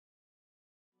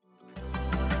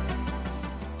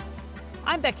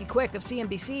I'm Becky Quick of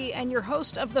CNBC and your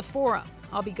host of The Forum.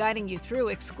 I'll be guiding you through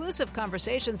exclusive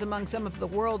conversations among some of the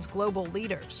world's global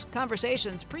leaders,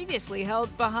 conversations previously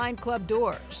held behind club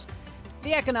doors.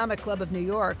 The Economic Club of New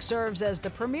York serves as the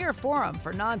premier forum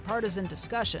for nonpartisan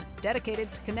discussion,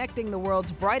 dedicated to connecting the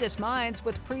world's brightest minds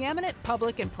with preeminent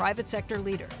public and private sector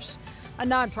leaders. A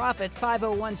nonprofit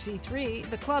 501c3,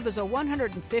 the club is a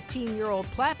 115-year-old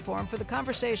platform for the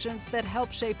conversations that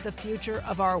help shape the future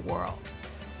of our world.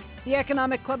 The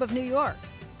Economic Club of New York.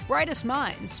 Brightest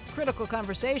minds, critical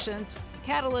conversations,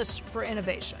 catalyst for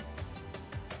innovation.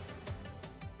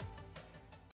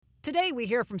 Today, we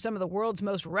hear from some of the world's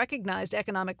most recognized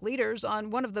economic leaders on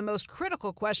one of the most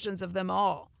critical questions of them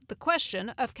all, the question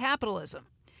of capitalism.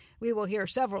 We will hear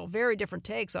several very different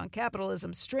takes on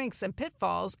capitalism's strengths and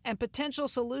pitfalls and potential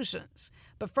solutions.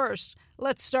 But first,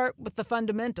 let's start with the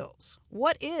fundamentals.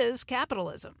 What is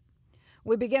capitalism?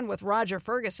 We begin with Roger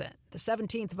Ferguson, the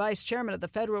 17th Vice Chairman of the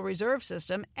Federal Reserve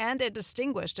System and a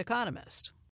distinguished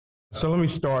economist. So let me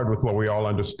start with what we all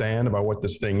understand about what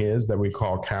this thing is that we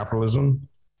call capitalism.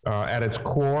 At its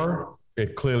core,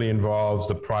 it clearly involves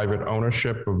the private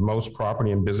ownership of most property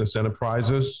and business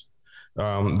enterprises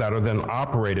that are then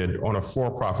operated on a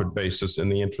for-profit basis in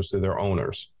the interest of their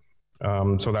owners.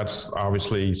 So that's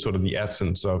obviously sort of the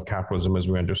essence of capitalism as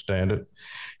we understand it.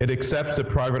 It accepts that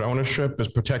private ownership is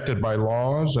protected by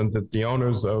laws and that the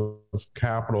owners of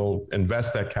capital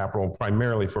invest that capital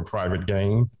primarily for private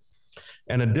gain.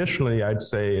 And additionally, I'd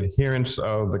say adherents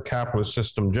of the capitalist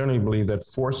system generally believe that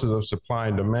forces of supply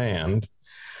and demand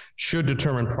should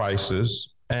determine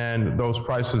prices, and those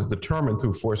prices determined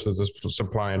through forces of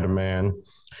supply and demand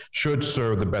should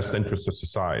serve the best interests of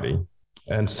society.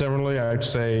 And similarly, I'd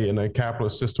say in a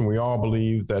capitalist system, we all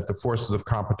believe that the forces of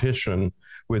competition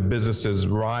with businesses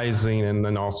rising and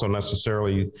then also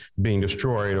necessarily being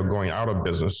destroyed or going out of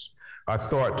business are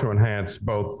thought to enhance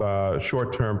both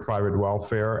short-term private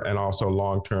welfare and also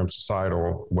long-term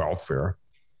societal welfare.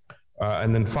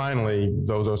 And then finally,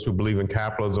 those of us who believe in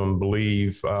capitalism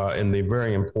believe in the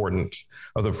very important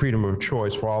of the freedom of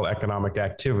choice for all economic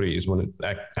activities,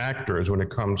 actors when it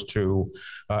comes to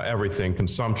everything,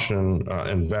 consumption,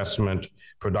 investment,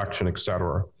 production, et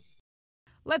cetera.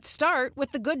 Let's start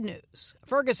with the good news.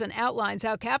 Ferguson outlines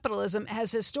how capitalism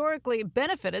has historically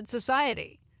benefited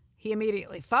society. He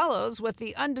immediately follows with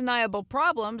the undeniable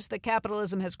problems that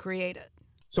capitalism has created.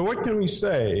 So what can we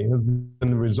say has been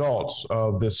the results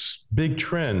of this big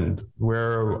trend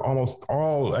where almost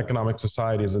all economic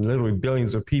societies and literally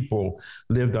billions of people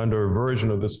lived under a version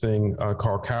of this thing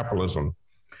called capitalism?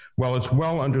 Well, it's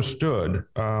well understood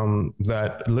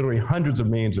that literally hundreds of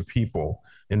millions of people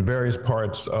in various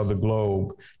parts of the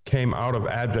globe came out of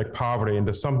abject poverty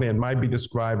into something that might be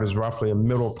described as roughly a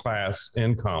middle-class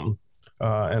income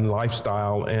and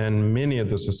lifestyle in many of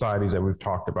the societies that we've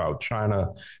talked about, China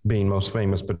being most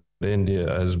famous, but India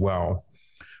as well.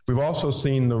 We've also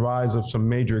seen the rise of some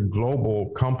major global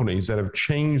companies that have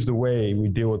changed the way we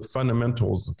deal with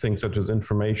fundamentals, things such as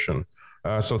information.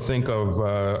 So think of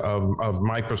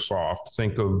Microsoft,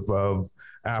 think of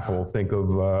Apple, think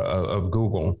of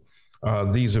Google.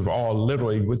 These have all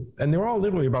literally, and they're all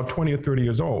literally about 20 or 30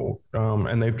 years old,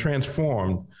 and they've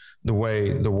transformed the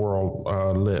way the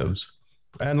world lives.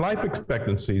 And life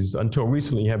expectancies until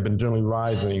recently have been generally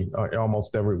rising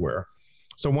almost everywhere.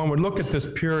 So one would look at this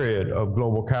period of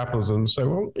global capitalism and say,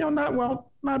 well,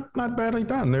 not badly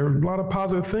done. There are a lot of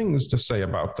positive things to say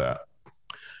about that.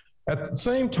 At the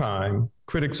same time,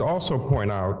 critics also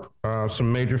point out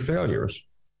some major failures.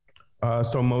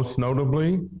 So most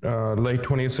notably, late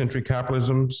 20th century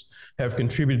capitalisms have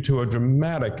contributed to a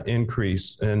dramatic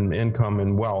increase in income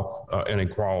and wealth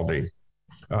inequality.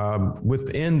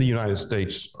 Within the United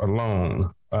States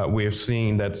alone, we have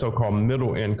seen that so-called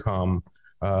middle income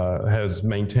has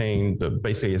maintained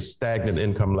basically a stagnant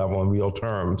income level in real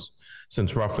terms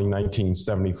since roughly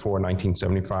 1974,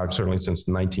 1975, certainly since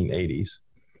the 1980s.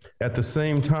 At the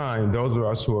same time, those of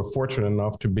us who are fortunate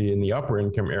enough to be in the upper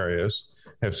income areas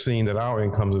have seen that our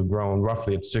incomes have grown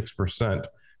roughly at 6%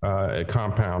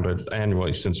 compounded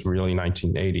annually since really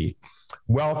 1980.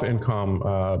 Wealth income,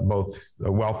 both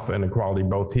wealth inequality,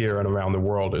 both here and around the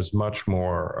world, is much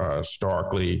more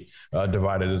starkly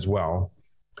divided as well.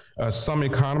 Some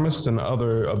economists and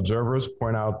other observers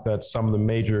point out that some of the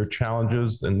major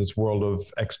challenges in this world of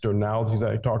externalities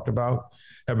that I talked about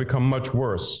have become much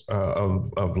worse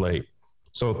of late.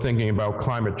 So thinking about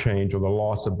climate change or the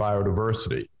loss of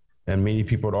biodiversity, and many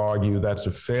people would argue that's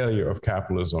a failure of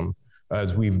capitalism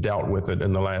as we've dealt with it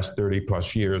in the last 30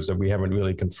 plus years, that we haven't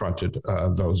really confronted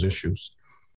those issues.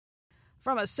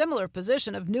 From a similar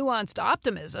position of nuanced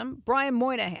optimism, Brian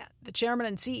Moynihan, the chairman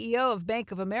and CEO of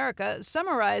Bank of America,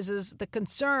 summarizes the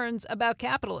concerns about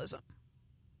capitalism.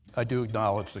 I do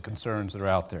acknowledge the concerns that are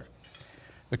out there.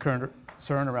 The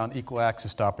concern around equal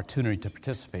access to opportunity to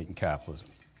participate in capitalism.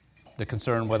 The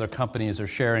concern whether companies are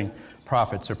sharing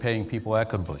profits or paying people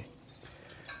equitably.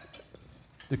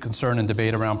 The concern and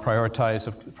debate around priorities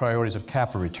of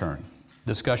capital return.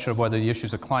 Discussion of whether the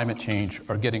issues of climate change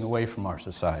are getting away from our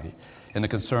society. And the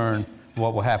concern of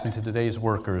what will happen to today's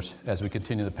workers as we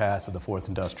continue the path of the fourth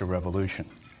industrial revolution.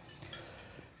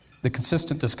 The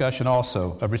consistent discussion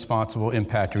also of responsible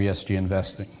impact or ESG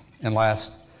investing. And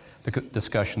last, the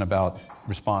discussion about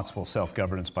responsible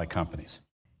self-governance by companies.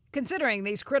 Considering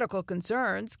these critical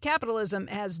concerns, capitalism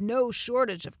has no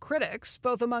shortage of critics,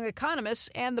 both among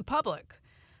economists and the public.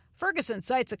 Ferguson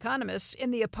cites economists in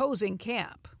the opposing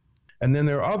camp. And then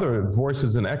there are other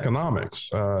voices in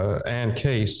economics. Ann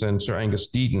Case and Sir Angus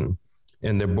Deaton,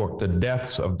 in their book, The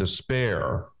Deaths of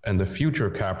Despair and the Future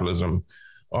of Capitalism,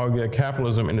 argue that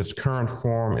capitalism in its current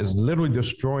form is literally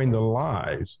destroying the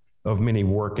lives of many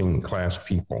working class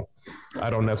people.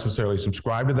 I don't necessarily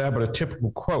subscribe to that, but a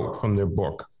typical quote from their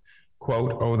book,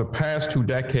 quote, over the past 2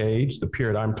 decades, the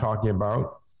period I'm talking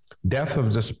about, death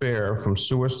of despair from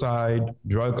suicide,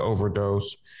 drug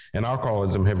overdose, and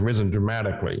alcoholism have risen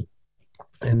dramatically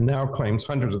and now claims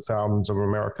hundreds of thousands of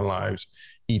American lives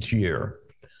each year.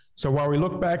 So while we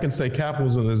look back and say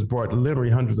capitalism has brought literally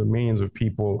hundreds of millions of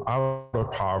people out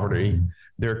of poverty,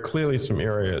 there are clearly some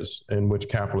areas in which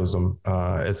capitalism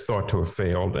is thought to have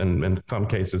failed, and in some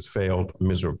cases failed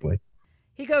miserably.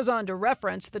 He goes on to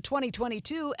reference the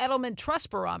 2022 Edelman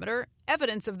Trust Barometer,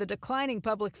 evidence of the declining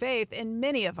public faith in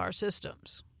many of our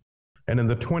systems. And in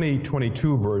the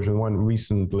 2022 version,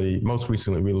 most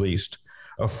recently released,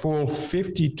 a full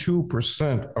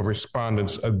 52% of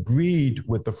respondents agreed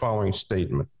with the following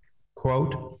statement,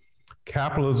 quote,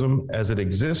 capitalism as it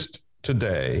exists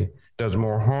today does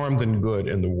more harm than good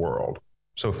in the world.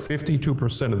 So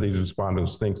 52% of these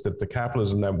respondents thinks that the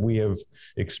capitalism that we have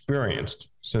experienced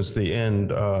since the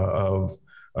end of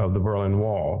the Berlin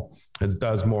Wall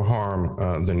does more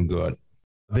harm than good.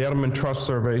 The Edelman Trust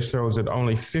Survey shows that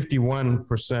only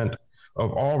 51%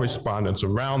 of all respondents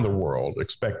around the world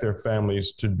expect their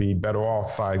families to be better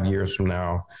off 5 years from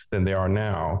now than they are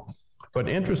now. But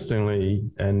interestingly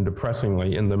and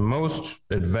depressingly, in the most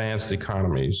advanced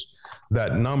economies,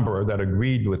 that number that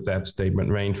agreed with that statement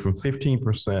ranged from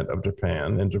 15% of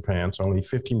Japan. In Japan, so only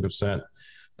 15%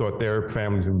 thought their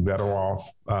families would be better off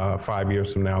 5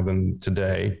 years from now than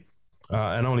today.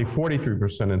 And only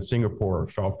 43% in Singapore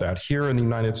felt that. Here in the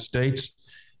United States,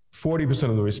 40%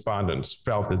 of the respondents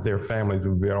felt that their families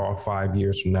would be better off 5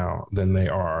 years from now than they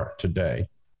are today.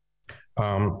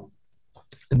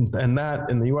 And that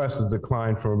in the US has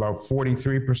declined from about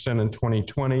 43% in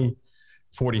 2020.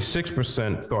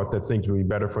 46% thought that things would be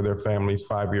better for their families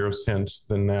 5 years hence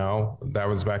than now. That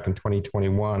was back in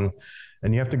 2021.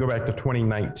 And you have to go back to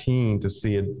 2019 to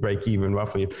see it break even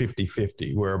roughly at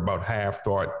 50-50, where about half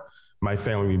thought my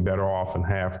family would be better off and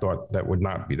half thought that would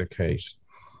not be the case.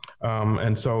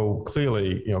 And so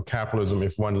clearly, capitalism,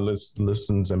 if one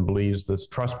listens and believes this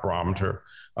trust barometer,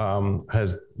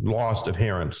 has lost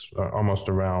adherents almost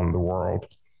around the world.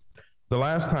 The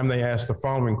last time they asked the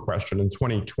following question in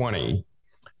 2020,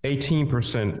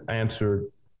 18%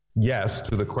 answered yes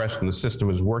to the question, the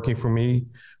system is working for me,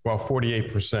 while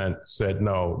 48% said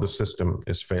no, the system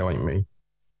is failing me.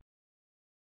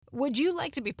 Would you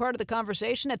like to be part of the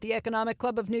conversation at the Economic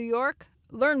Club of New York?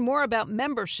 Learn more about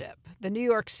membership, the New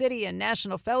York City and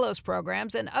National Fellows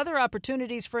programs, and other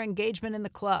opportunities for engagement in the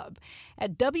club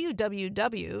at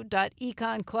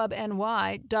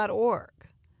www.econclubny.org.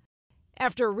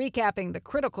 After recapping the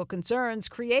critical concerns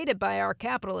created by our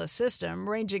capitalist system,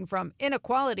 ranging from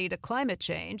inequality to climate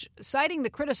change, citing the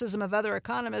criticism of other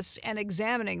economists and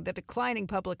examining the declining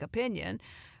public opinion,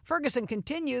 Ferguson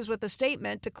continues with a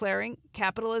statement declaring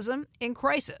capitalism in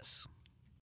crisis.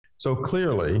 So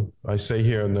clearly, I say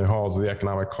here in the halls of the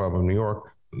Economic Club of New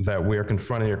York that we are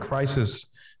confronting a crisis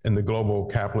in the global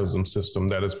capitalism system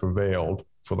that has prevailed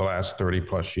for the last 30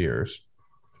 plus years.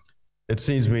 It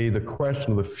seems to me the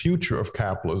question of the future of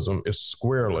capitalism is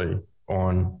squarely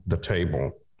on the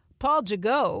table. Paul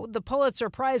Gigot, the Pulitzer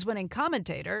Prize-winning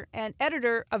commentator and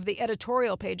editor of the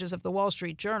editorial pages of the Wall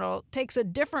Street Journal, takes a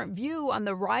different view on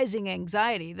the rising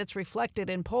anxiety that's reflected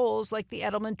in polls like the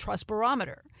Edelman Trust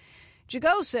Barometer.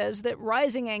 Gigot says that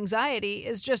rising anxiety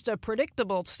is just a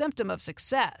predictable symptom of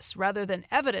success rather than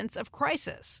evidence of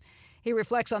crisis. He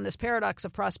reflects on this paradox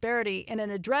of prosperity in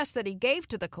an address that he gave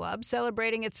to the club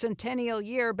celebrating its centennial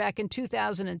year back in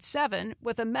 2007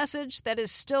 with a message that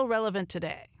is still relevant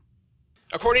today.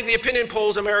 According to the opinion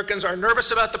polls, Americans are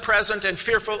nervous about the present and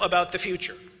fearful about the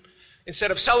future. Instead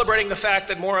of celebrating the fact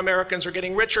that more Americans are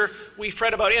getting richer, we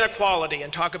fret about inequality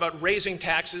and talk about raising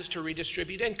taxes to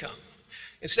redistribute income.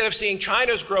 Instead of seeing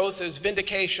China's growth as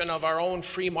vindication of our own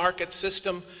free market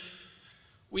system,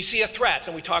 we see a threat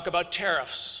and we talk about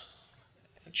tariffs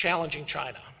and challenging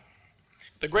China.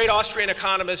 The great Austrian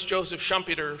economist Joseph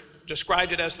Schumpeter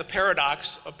described it as the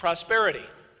paradox of prosperity,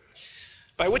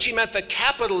 by which he meant that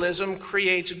capitalism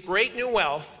creates great new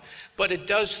wealth, but it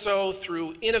does so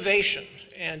through innovation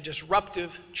and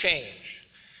disruptive change,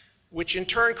 which in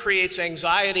turn creates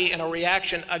anxiety and a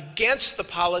reaction against the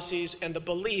policies and the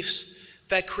beliefs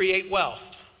that create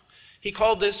wealth. He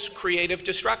called this creative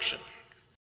destruction.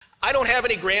 I don't have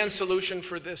any grand solution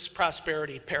for this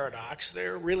prosperity paradox.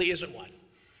 There really isn't one.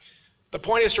 The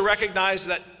point is to recognize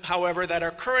that, however, that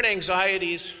our current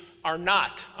anxieties are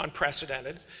not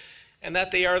unprecedented, and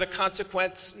that they are the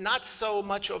consequence not so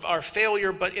much of our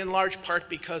failure, but in large part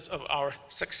because of our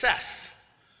success.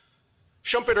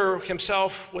 Schumpeter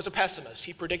himself was a pessimist.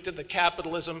 He predicted that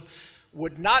capitalism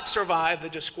would not survive the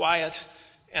disquiet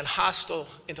and hostile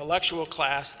intellectual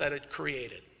class that it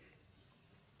created.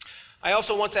 I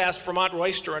also once asked Vermont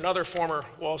Royster, another former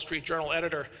Wall Street Journal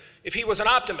editor, if he was an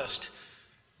optimist.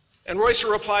 And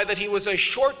Royster replied that he was a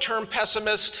short-term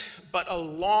pessimist, but a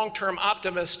long-term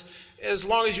optimist, as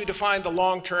long as you define the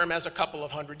long term as a couple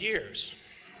of 100 years.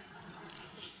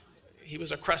 He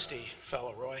was a crusty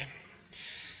fellow, Roy.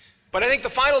 But I think the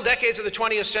final decades of the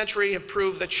 20th century have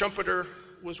proved that Schumpeter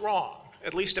was wrong,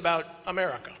 at least about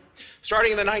America.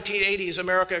 Starting in the 1980s,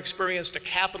 America experienced a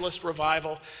capitalist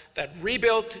revival that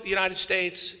rebuilt the United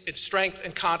States, its strength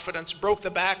and confidence, broke the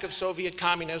back of Soviet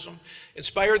communism,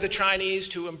 inspired the Chinese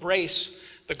to embrace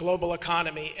the global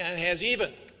economy, and has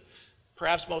even,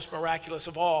 perhaps most miraculous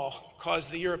of all,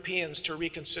 caused the Europeans to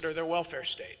reconsider their welfare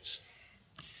states.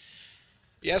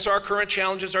 Yes, our current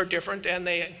challenges are different and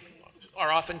they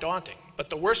are often daunting,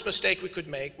 but the worst mistake we could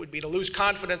make would be to lose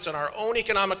confidence in our own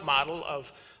economic model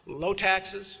of low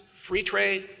taxes, free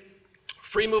trade,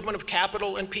 free movement of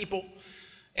capital and people,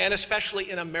 and especially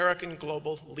in American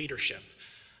global leadership.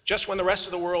 Just when the rest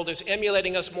of the world is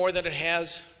emulating us more than it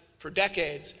has for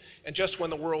decades, and just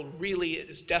when the world really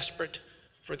is desperate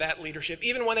for that leadership,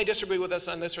 even when they disagree with us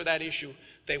on this or that issue,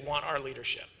 they want our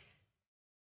leadership.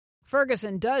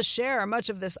 Ferguson does share much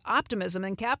of this optimism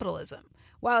in capitalism.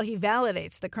 While he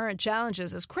validates the current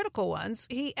challenges as critical ones,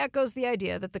 he echoes the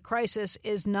idea that the crisis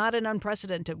is not an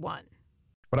unprecedented one.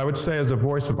 But I would say, as a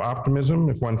voice of optimism,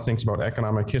 if one thinks about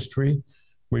economic history,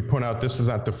 we point out this is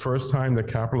not the first time that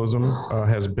capitalism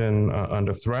has been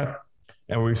under threat.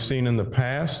 And we've seen in the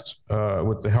past,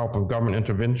 with the help of government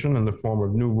intervention in the form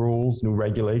of new rules, new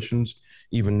regulations,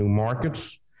 even new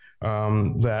markets,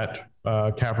 that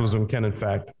capitalism can, in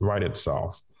fact, right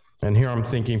itself. And here I'm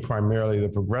thinking primarily the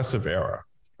progressive era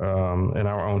in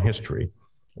our own history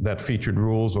that featured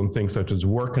rules on things such as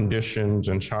work conditions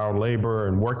and child labor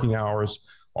and working hours.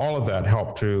 All of that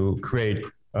helped to create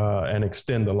and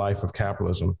extend the life of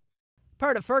capitalism.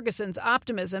 Part of Ferguson's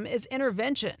optimism is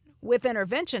intervention. With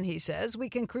intervention, he says, we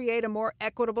can create a more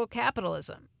equitable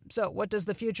capitalism. So what does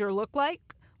the future look like?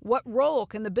 What role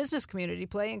can the business community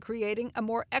play in creating a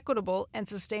more equitable and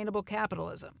sustainable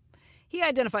capitalism? He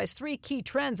identifies 3 key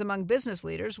trends among business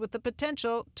leaders with the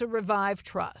potential to revive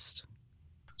trust.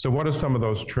 So what are some of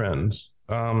those trends?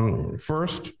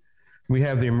 First, we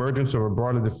have the emergence of a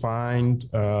broadly defined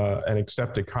and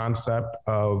accepted concept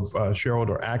of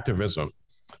shareholder activism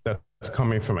that's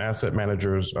coming from asset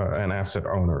managers and asset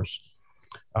owners.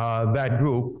 That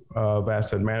group of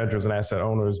asset managers and asset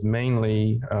owners,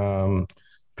 mainly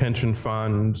pension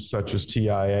funds such as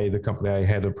TIA, the company I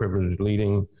had the privilege of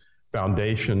leading,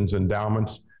 foundations,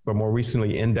 endowments, but more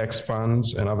recently index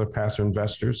funds and other passive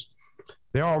investors,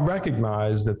 they all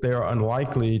recognize that they are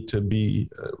unlikely to be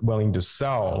willing to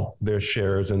sell their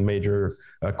shares in major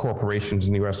corporations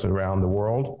in the US and around the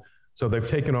world. So they've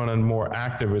taken on a more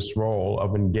activist role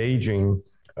of engaging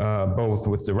both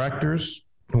with directors,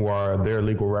 who are their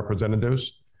legal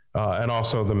representatives, and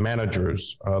also the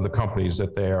managers, the companies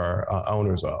that they are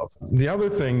owners of. The other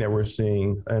thing that we're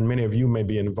seeing, and many of you may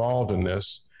be involved in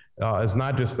this, is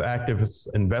not just the activist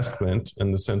investment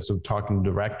in the sense of talking to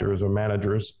directors or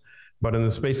managers, but in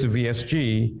the space of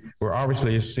ESG, we're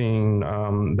obviously seeing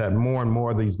that more and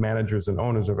more of these managers and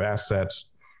owners of assets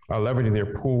are leveraging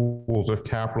their pools of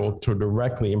capital to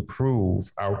directly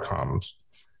improve outcomes.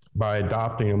 by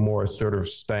adopting a more assertive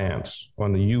stance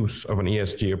on the use of an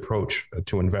ESG approach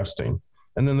to investing.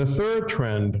 And then the third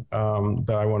trend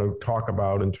that I want to talk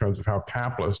about in terms of how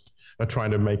capitalists are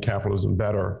trying to make capitalism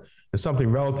better is something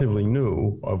relatively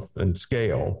new in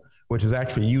scale, which is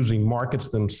actually using markets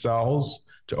themselves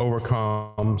to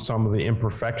overcome some of the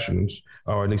imperfections,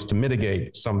 or at least to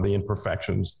mitigate some of the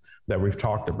imperfections that we've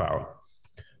talked about.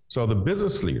 So the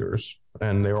business leaders,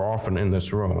 and they're often in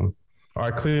this room,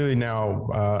 are clearly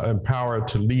now empowered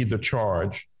to lead the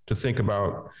charge, to think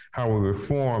about how we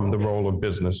reform the role of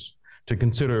business, to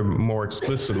consider more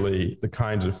explicitly the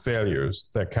kinds of failures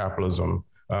that capitalism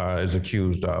is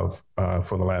accused of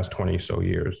for the last 20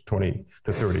 to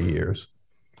 30 years.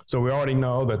 So we already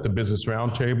know that the Business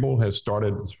Roundtable has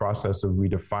started this process of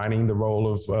redefining the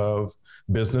role of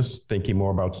business, thinking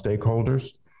more about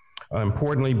stakeholders.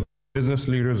 Importantly, business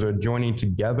leaders are joining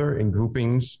together in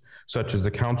groupings such as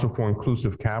the Council for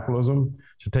Inclusive Capitalism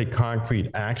to take concrete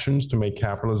actions to make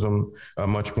capitalism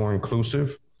much more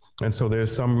inclusive. And so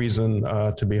there's some reason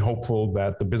to be hopeful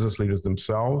that the business leaders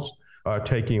themselves are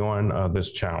taking on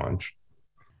this challenge.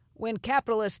 When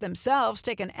capitalists themselves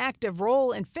take an active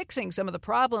role in fixing some of the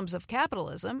problems of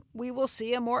capitalism, we will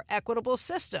see a more equitable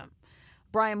system.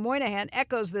 Brian Moynihan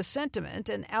echoes this sentiment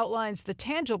and outlines the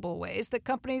tangible ways that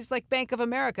companies like Bank of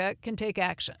America can take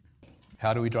action.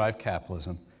 How do we drive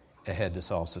capitalism ahead to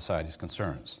solve society's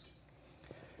concerns?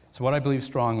 So what I believe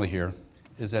strongly here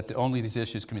is that only these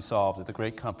issues can be solved if the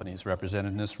great companies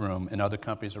represented in this room and other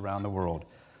companies around the world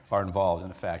are involved and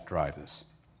in fact drive this.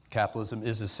 Capitalism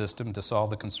is a system to solve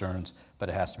the concerns, but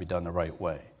it has to be done the right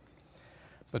way.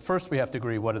 But first we have to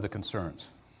agree, what are the concerns?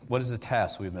 What is the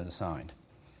task we've been assigned?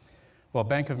 Well,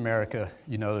 Bank of America,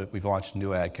 you know that we've launched a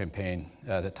new ad campaign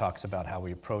that talks about how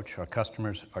we approach our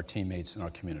customers, our teammates, and our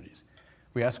communities.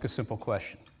 We ask a simple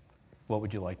question: what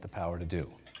would you like the power to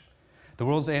do? The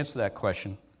world's answer to that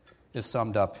question is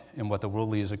summed up in what the world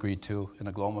leaders agreed to in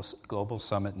a global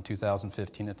summit in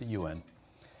 2015 at the UN,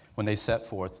 when they set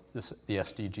forth the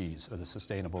SDGs, or the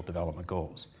Sustainable Development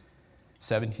Goals.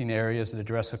 17 areas that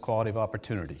address equality of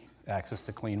opportunity, access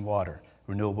to clean water,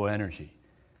 renewable energy,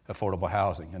 affordable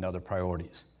housing, and other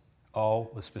priorities, all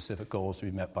with specific goals to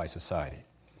be met by society.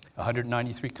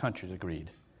 193 countries agreed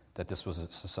that this was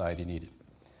a society needed.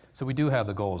 So we do have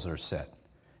the goals that are set,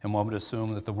 and one would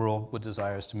assume that the world would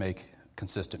desire us to make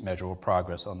consistent, measurable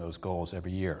progress on those goals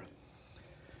every year.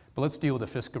 But let's deal with the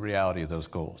fiscal reality of those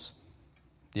goals.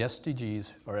 The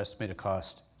SDGs are estimated to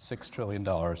cost $6 trillion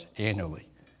annually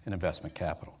in investment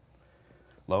capital.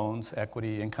 Loans,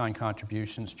 equity, in-kind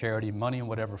contributions, charity, money in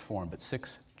whatever form, but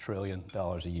 $6 trillion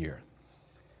a year.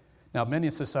 Now, many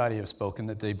in society have spoken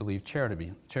that they believe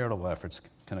charitable efforts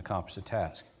can accomplish the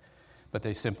task, but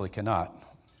they simply cannot.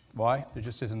 Why? There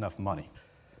just isn't enough money.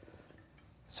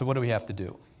 So what do we have to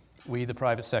do? We, the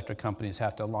private sector companies,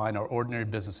 have to align our ordinary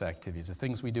business activities, the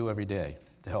things we do every day,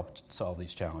 to help solve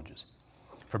these challenges.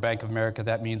 For Bank of America,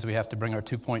 that means we have to bring our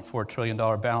 $2.4 trillion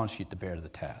balance sheet to bear to the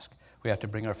task. We have to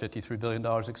bring our $53 billion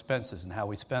expenses and how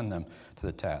we spend them to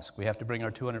the task. We have to bring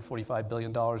our $245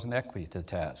 billion in equity to the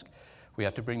task. We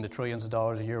have to bring the trillions of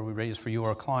dollars a year we raise for you,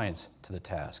 our clients, to the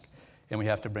task. And we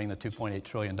have to bring the $2.8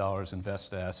 trillion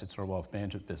invested assets in our wealth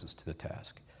management business to the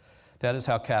task. That is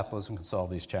how capitalism can solve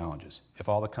these challenges. If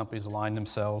all the companies align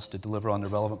themselves to deliver on the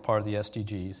relevant part of the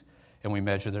SDGs, and we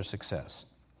measure their success.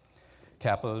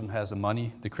 Capitalism has the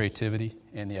money, the creativity,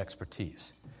 and the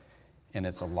expertise. And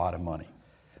it's a lot of money.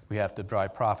 We have to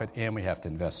drive profit, and we have to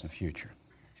invest in the future.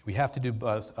 We have to do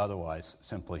both, otherwise,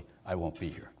 simply, I won't be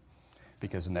here,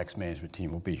 because the next management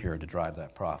team will be here to drive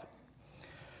that profit.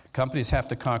 Companies have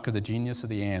to conquer the genius of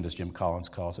the and, as Jim Collins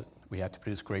calls it. We have to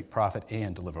produce great profit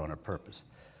and deliver on our purpose.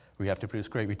 We have to produce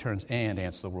great returns and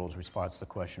answer the world's response to the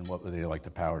question, what would they like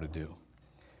the power to do?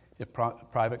 If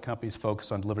private companies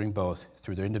focus on delivering both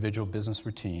through their individual business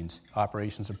routines,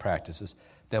 operations, and practices,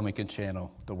 then we can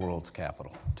channel the world's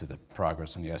capital to the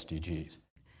progress in the SDGs.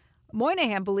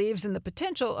 Moynihan believes in the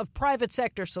potential of private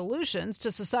sector solutions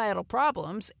to societal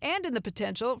problems and in the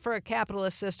potential for a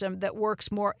capitalist system that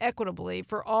works more equitably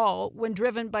for all when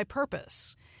driven by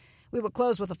purpose. We will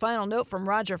close with a final note from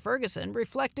Roger Ferguson,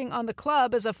 reflecting on the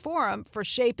club as a forum for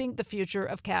shaping the future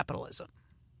of capitalism.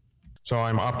 So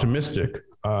I'm optimistic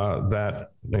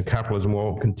that capitalism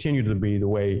will continue to be the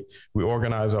way we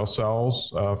organize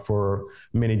ourselves for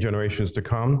many generations to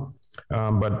come.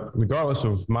 But regardless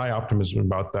of my optimism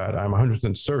about that, I'm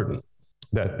 100% certain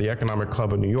that the Economic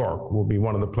Club of New York will be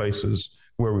one of the places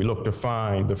where we look to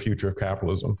find the future of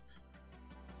capitalism.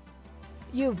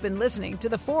 You've been listening to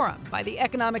The Forum by the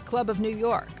Economic Club of New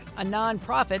York, a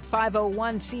nonprofit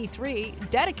 501c3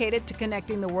 dedicated to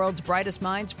connecting the world's brightest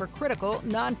minds for critical,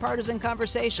 nonpartisan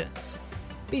conversations.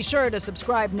 Be sure to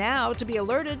subscribe now to be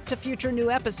alerted to future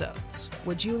new episodes.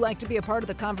 Would you like to be a part of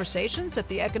the conversations at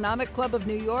the Economic Club of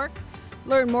New York?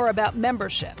 Learn more about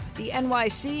membership, the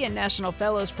NYC and National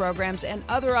Fellows programs, and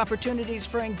other opportunities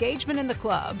for engagement in the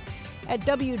club at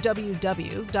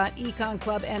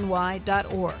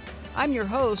www.econclubny.org. I'm your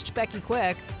host, Becky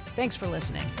Quick. Thanks for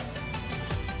listening.